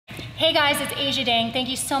Hey guys, it's Asia Dang. Thank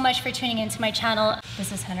you so much for tuning into my channel.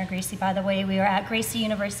 This is Renner Gracie, by the way. We are at Gracie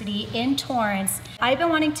University in Torrance. I've been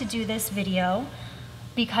wanting to do this video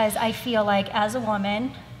because I feel like as a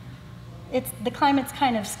woman, the climate's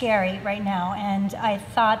kind of scary right now, and I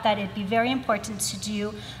thought that it'd be very important to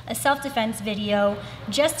do a self-defense video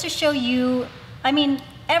just to show you, I mean,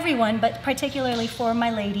 everyone, but particularly for my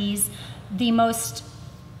ladies, the most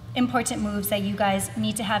important moves that you guys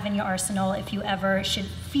need to have in your arsenal if you ever should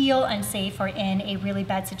feel unsafe or in a really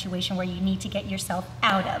bad situation where you need to get yourself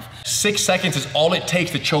out of. 6 seconds is all it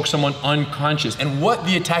takes to choke someone unconscious. And what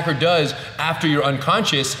the attacker does after you're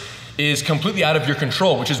unconscious is completely out of your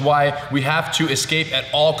control, which is why we have to escape at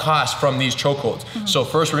all costs from these chokeholds. So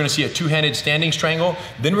first we're gonna see a two-handed standing strangle,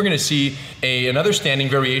 then we're gonna see another standing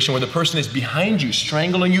variation where the person is behind you,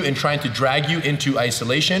 strangling you and trying to drag you into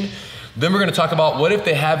isolation. Then we're gonna talk about what if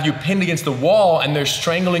they have you pinned against the wall and they're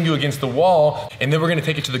strangling you against the wall, and then we're gonna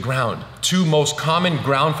take it to the ground. Two most common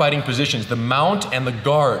ground fighting positions, the mount and the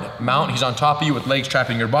guard. Mount, he's on top of you with legs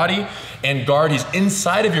trapping your body, and guard, he's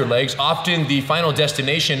inside of your legs, often the final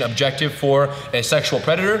destination objective for a sexual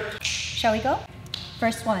predator. Shall we go?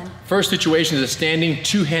 First one. First situation is a standing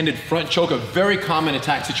two-handed front choke, a very common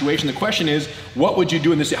attack situation. The question is, what would you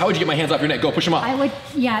do in this? How would you get my hands off your neck? Go, push them up. I would,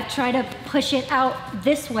 yeah, try to push it out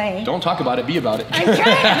this way. Don't talk about it, be about it. I'm trying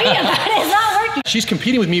to be about it, it's not working. She's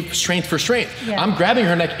competing with me strength for strength. Yeah. I'm grabbing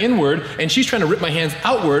her neck inward and she's trying to rip my hands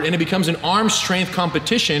outward, and it becomes an arm strength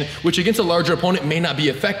competition, which against a larger opponent may not be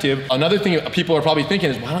effective. Another thing people are probably thinking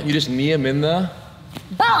is, why don't you just knee him in the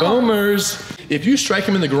boomers? If you strike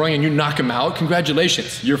him in the groin and you knock him out,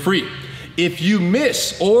 congratulations, you're free. If you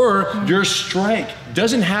miss or your strike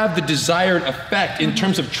doesn't have the desired effect in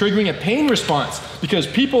terms of triggering a pain response, because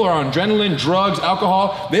people are on adrenaline, drugs,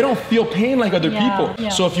 alcohol, they don't feel pain like other people. Yeah.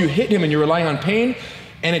 So if you hit him and you're relying on pain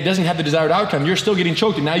and it doesn't have the desired outcome, you're still getting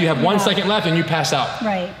choked, and now you have 1 second left and you pass out.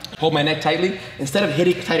 Right. Hold my neck tightly. Instead of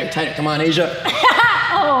hitting, tighter, come on, Asia.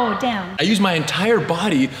 Oh, down. I use my entire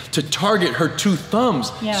body to target her two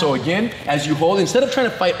thumbs. Yeah. So again, as you hold, instead of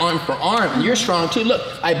trying to fight arm for arm, and you're strong too, look,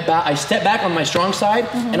 I step back on my strong side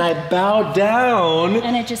and I bow down.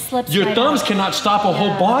 And it just slips Your right thumbs out. cannot stop a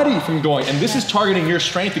whole body from going. And this is targeting your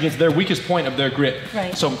strength against their weakest point of their grip.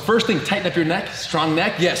 Right. So first thing, tighten up your neck, strong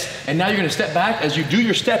neck, yes. And now you're gonna step back. As you do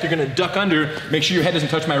your step, you're gonna duck under, make sure your head doesn't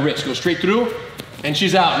touch my wrist. Go straight through. And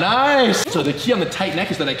she's out, nice! So the key on the tight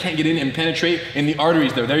neck is that I can't get in and penetrate in the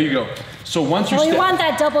arteries there you go. So once you you want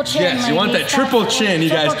that double chin. Yes, you want that triple chin, you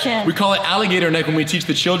guys. We call it alligator neck when we teach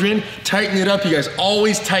the children. Tighten it up, you guys,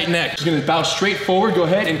 always tight neck. She's gonna bow straight forward, go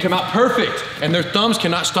ahead and come out perfect. And their thumbs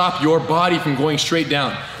cannot stop your body from going straight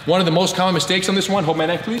down. One of the most common mistakes on this one, hold my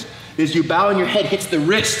neck please, is you bow and your head hits the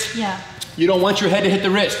wrist. Yeah. You don't want your head to hit the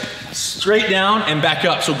wrist. Straight down and back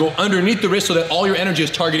up. So go underneath the wrist so that all your energy is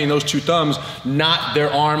targeting those two thumbs, not their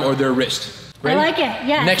arm or their wrist. Ready? I like it,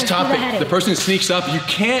 yeah. Next topic, the person sneaks up. You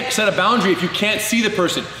can't set a boundary if you can't see the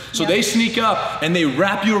person. So they sneak up and they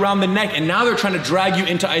wrap you around the neck, and now they're trying to drag you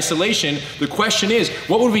into isolation. The question is,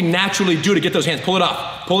 what would we naturally do to get those hands? Pull it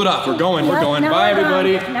off, pull it off. We're going, we're going. Bye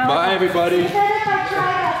everybody, bye everybody.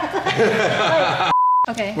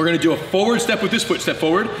 Okay. We're gonna do a forward step with this foot, step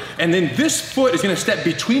forward, and then this foot is gonna step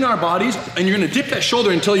between our bodies, and you're gonna dip that shoulder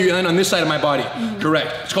until you land on this side of my body.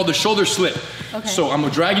 Correct. It's called the shoulder slip. Okay. So I'm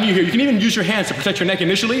dragging you here. You can even use your hands to protect your neck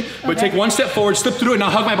initially, but take one step forward, slip through it, now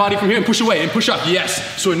hug my body from here and push away and push up.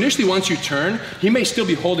 Yes. So initially, once you turn, he may still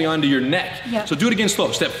be holding onto your neck. Yeah. So do it again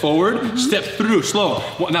slow. Step forward, step through, slow.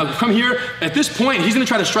 Now come here. At this point, he's gonna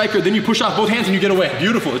try to strike her, then you push off both hands and you get away.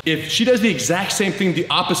 Beautiful. If she does the exact same thing the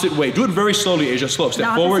opposite way, do it very slowly, Asia, slow.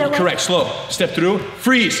 Step forward, correct, slow. Step through,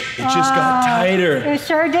 freeze. It just got tighter. It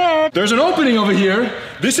sure did. There's an opening over here.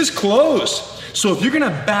 This is closed. So if you're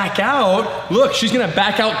gonna back out, look, she's gonna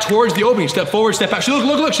back out towards the opening. Step forward, step back.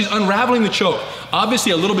 Look, she's unraveling the choke.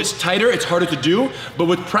 Obviously a little bit tighter, it's harder to do, but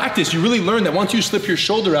with practice, you really learn that once you slip your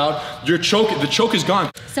shoulder out, the choke is gone.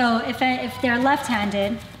 So if they're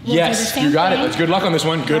left-handed, we'll yes, do the same you got thing. it. Good luck on this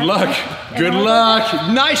one. Good luck. Good luck.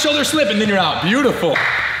 Nice shoulder slip, and then you're out. Beautiful.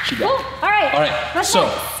 She got it. All right. All right,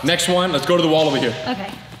 so next one, let's go to the wall over here.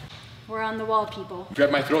 Okay. We're on the wall, people. Grab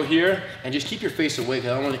my throat here, and just keep your face away,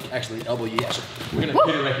 because I don't want to actually elbow you. Yeah, so we're gonna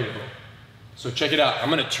hit it right here. So check it out. I'm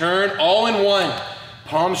gonna turn all in one.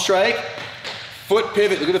 Palm strike, foot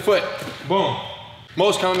pivot, look at the foot. Boom.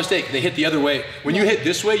 Most common mistake, they hit the other way. When you hit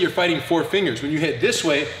this way, you're fighting 4 fingers. When you hit this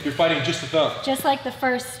way, you're fighting just the thumb. Just like the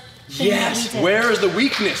first thing that we did. Where is the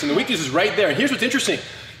weakness? And the weakness is right there. And here's what's interesting.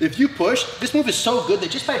 If you push, this move is so good that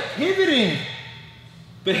just by pivoting,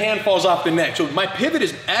 the hand falls off the neck. So my pivot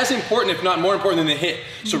is as important, if not more important than the hit.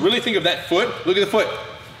 So really think of that foot. Look at the foot.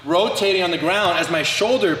 rotating on the ground as my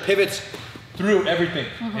shoulder pivots through everything.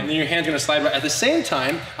 And then your hand's gonna slide right. At the same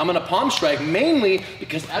time, I'm gonna palm strike mainly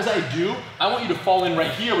because as I do, I want you to fall in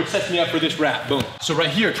right here, which sets me up for this wrap, boom. So right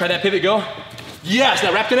here, try that pivot, go. Yes,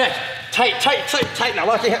 now wrap the neck. Tight, tight, tight, tight. Now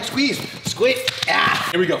lock your hand, squeeze, squeeze. Ah,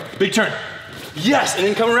 here we go, big turn. Yes, and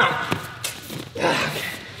then come around. Ah, okay.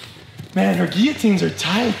 Man, her guillotines are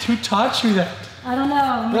tight. Who taught you that? I don't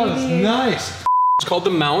know, maybe. That was nice. It's called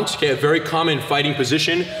the mount, okay, a very common fighting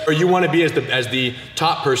position, or you want to be as the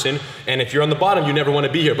top person, and if you're on the bottom, you never want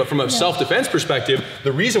to be here. But from a self-defense perspective,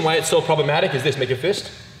 the reason why it's so problematic is this: make a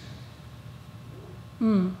fist.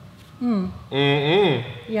 Yeah,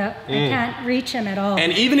 I can't reach him at all.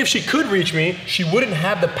 And even if she could reach me, she wouldn't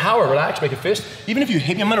have the power. Relax, make a fist. Even if you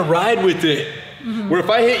hit me, I'm gonna ride with it. Where if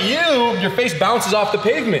I hit you, your face bounces off the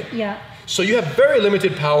pavement. Yeah. So you have very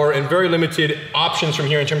limited power and very limited options from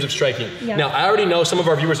here in terms of striking. Yeah. Now, I already know some of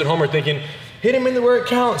our viewers at home are thinking, hit him in the where it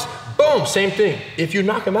counts. Boom, same thing. If you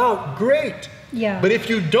knock him out, great. Yeah. But if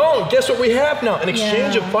you don't, guess what we have now? An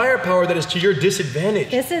exchange of firepower that is to your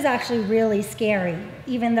disadvantage. This is actually really scary.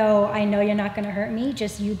 Even though I know you're not gonna hurt me,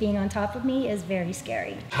 just you being on top of me is very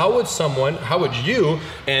scary. How would you,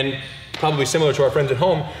 and probably similar to our friends at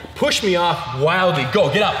home, push me off wildly?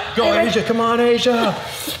 Go, get up. Go, Asia, come on, Asia.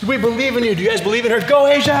 We believe in you. Do you guys believe in her? Go,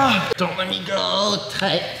 Asia. Don't let me go.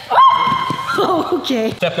 Tight. Oh,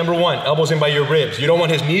 okay. Step number 1, elbows in by your ribs. You don't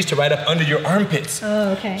want his knees to ride up under your armpits.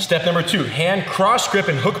 Oh, okay. Step number 2, hand cross grip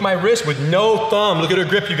and hook my wrist with no thumb. Look at her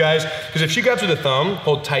grip, you guys. Because if she grabs with a thumb,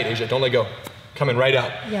 hold tight, Asia, don't let go. Coming right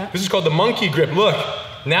out. Yeah. This is called the monkey grip. Look,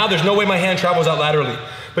 now there's no way my hand travels out laterally.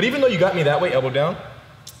 But even though you got me that way, elbow down,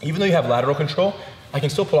 even though you have lateral control, I can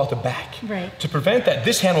still pull out the back. Right. To prevent that,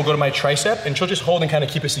 this hand will go to my tricep and she'll just hold and kind of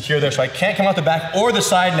keep it secure there, so I can't come out the back or the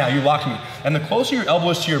side now. You locked me. And the closer your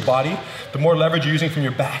elbow is to your body, the more leverage you're using from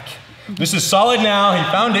your back. This is solid now, he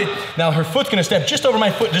found it. Now her foot's gonna step just over my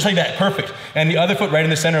foot, just like that, perfect. And the other foot right in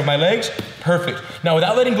the center of my legs, perfect. Now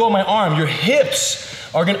without letting go of my arm, your hips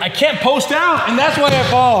are I can't post out, and that's why I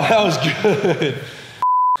fall. That was good.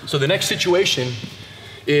 So the next situation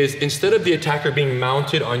is, instead of the attacker being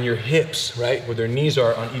mounted on your hips, right, where their knees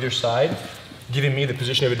are on either side, giving me the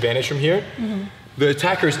position of advantage from here, the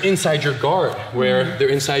attacker is inside your guard, where they're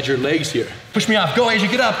inside your legs here. Push me off, go Asia,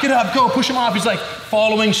 get up, go, push him off. He's like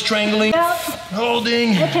following, strangling,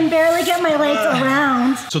 holding. I can barely get my legs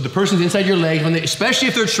around. So the person's inside your legs, especially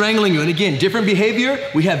if they're strangling you, and again, different behavior,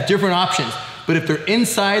 we have different options. But if they're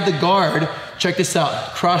inside the guard, check this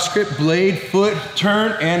out. Cross grip, blade, foot,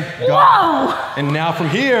 turn, and go. Whoa! And now from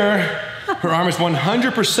here, her arm is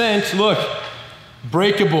 100%, look,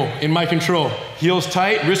 breakable in my control. Heels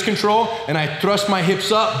tight, wrist control, and I thrust my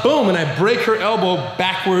hips up, boom, and I break her elbow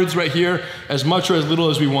backwards right here, as much or as little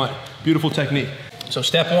as we want. Beautiful technique. So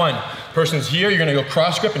step 1, person's here, you're gonna go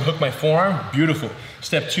cross grip and hook my forearm, beautiful.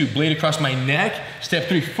 Step 2, blade across my neck. Step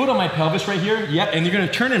 3, foot on my pelvis right here. Yep, and you're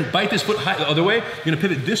gonna turn and bite this foot high the other way. You're gonna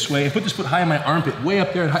pivot this way and put this foot high on my armpit, way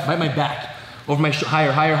up there, and bite my back. Over my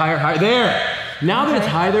higher, higher, higher, higher. There! Now that it's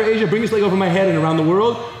high there, Asia, bring this leg over my head and around the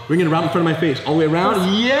world. Bring it around in front of my face. All the way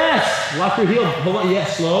around. Yes! Lock your heel. Hold on.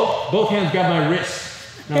 Yes, slow. Both hands grab my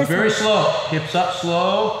wrist. Now very slow. Hips up,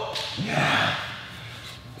 slow. Yeah.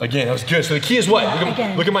 Again, that was good. So the key is what?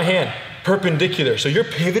 Look at my hand. Perpendicular. So you're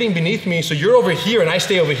pivoting beneath me, so you're over here and I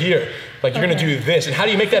stay over here. Like you're gonna do this. And how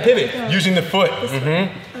do you make that pivot? Using the foot.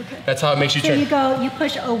 Okay. That's how it makes you turn. So you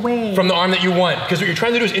push away. From the arm that you want. Because what you're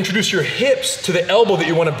trying to do is introduce your hips to the elbow that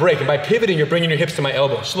you want to break. And by pivoting, you're bringing your hips to my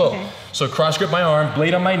elbow. Slow. Okay. So cross grip my arm,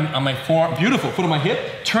 blade on my forearm. Beautiful. Foot on my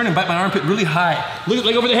hip. Turn and bite my armpit really high. Look at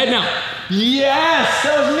leg over the head now. Yes!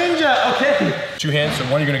 That was ninja. Okay. 2 hands. So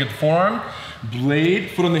 1, you're gonna get the forearm.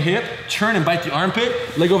 Blade, foot on the hip, turn and bite the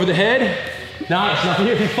armpit, leg over the head. Now it's nothing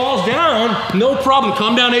here. If he falls down, no problem.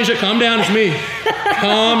 Calm down, Asia, calm down, it's me.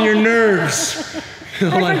 Calm your nerves.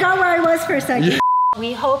 I forgot where I was for a second. Yeah.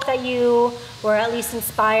 We hope that you were at least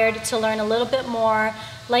inspired to learn a little bit more.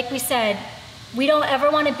 Like we said, we don't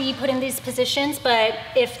ever want to be put in these positions, but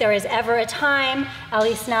if there is ever a time, at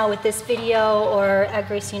least now with this video or at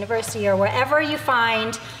Gracie University or wherever you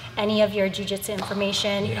find any of your jiu-jitsu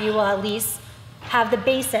information, you will at least have the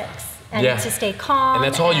basics and to stay calm. And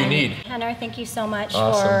that's all you need. Renner, thank you so much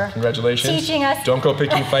for Congratulations. Teaching us. Don't go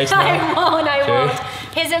picking fights now. I won't.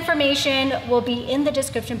 His information will be in the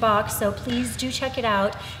description box, so please do check it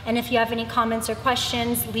out. And if you have any comments or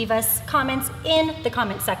questions, leave us comments in the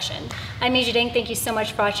comment section. I'm Meiji Deng. Thank you so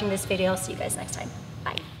much for watching this video. I'll see you guys next time.